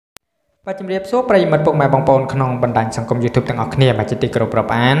បាទជំរាបសួរប្រិយមិត្តពុកម៉ែបងប្អូនក្នុងបណ្ដាញសង្គម YouTube ទាំងអស់គ្នាបាទជាទីគោរពរា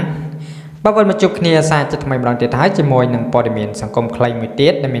ប់អានបាទវិលមកជួបគ្នាសារជាថ្មីម្ដងទៀតហើយជាមួយនឹងព័ត៌មានសង្គមខ្លីមួយទៀ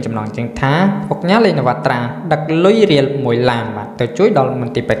តដែលមានចំណងជើងថាអុកញ៉ាលេងនវត្រាដឹកលុយរៀល1ឡានបាទទៅជួយដល់ម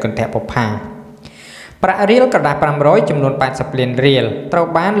ន្ទីរពេទ្យគន្ធបុប្ផាប្រាក់រៀលក្រដាស500ចំនួន80លានរៀលត្រូវ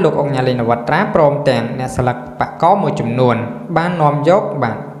បានលោកអុកញ៉ាលេងនវត្រាព្រមទាំងអ្នកស្លឹកបកកមួយចំនួនបាននាំយក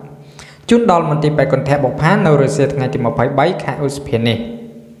បាទជូនដល់មន្ទីរពេទ្យគន្ធបុប្ផានៅរសៀលថ្ងៃទី23ខែឧសភានេះ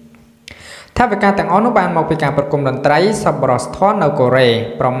ថាវិការទាំងអស់នោះបានមកពីការប្រគំតន្ត្រីសប្បុរសធម៌នៅកូរ៉េ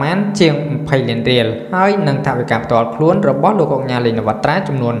ប្រមាណជាង20លានរៀលហើយនឹងថាវិការផ្ទាល់ខ្លួនរបស់លោកអុកញ៉ាលេងនវត្រា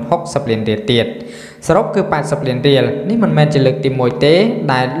ចំនួន60លានរៀលទៀតសរុបគឺ80លានរៀលនេះមិនមែនជាលើកទី1ទេ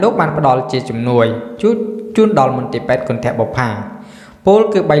ដែលលោកបានផ្ដល់ជាជំនួយជូនដល់មន្ទីរពេទ្យគន្ធបុប្ផាពល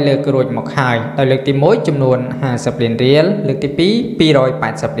គឺ3លើករួចមកហើយដោយលើកទី1ចំនួន50លានរៀលលើកទី2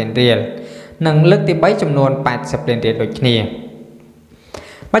 280លានរៀលនិងលើកទី3ចំនួន80លានរៀលដូចគ្នា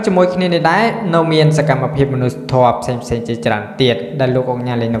បាទជាមួយគ្នានេះដែរនៅមានសកម្មភាពមនុស្សធម៌ផ្សេងៗជាច្រើនទៀតដែលលោកអុក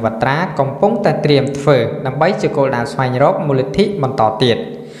ញ៉ាលេងនវត្រាកំពុងតែត្រៀមធ្វើដើម្បីជាគោលដៅស្វែងរកមូលនិធិបន្តទៀត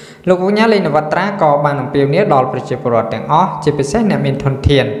លោកអុកញ៉ាលេងនវត្រាក៏បានអំពាវនាវដល់ប្រជាពលរដ្ឋទាំងអស់ជាពិសេសអ្នកមានធន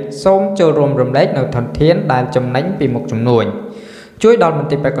ធានសូមចូលរួមរំលែកនៅធនធានដែលចំណេញពីមុខជំនួញជួយដល់មន្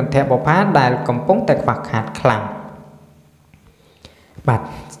ទីរពេទ្យគន្ធបុប្ផាដែលកំពុងតែខ្វះខាតខ្លាំងបាទ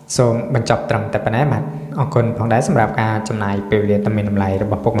សូមបញ្ចប់ត្រឹមតែប៉ុណ្ណេះបាទអរគុណផងដែរសម្រាប់ការចំណាយពេលវេលាដ៏មានតម្លៃរ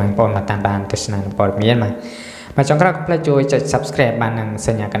បស់ពុកម៉ែបងប្អូនមកតាមដានទស្សនាព័ត៌មានបាទចុងក្រោយកុំភ្លេចជួយចុច Subscribe បាននិងស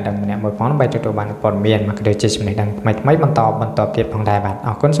ញ្ញាកណ្ដឹងម្នាក់មួយផងដើម្បីទទួលបានព័ត៌មានមកដូចជាចំណេះដឹងថ្មីៗបន្តទៀតផងដែរបាទអ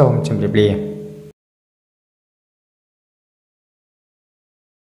រគុណសូមជម្រាបលា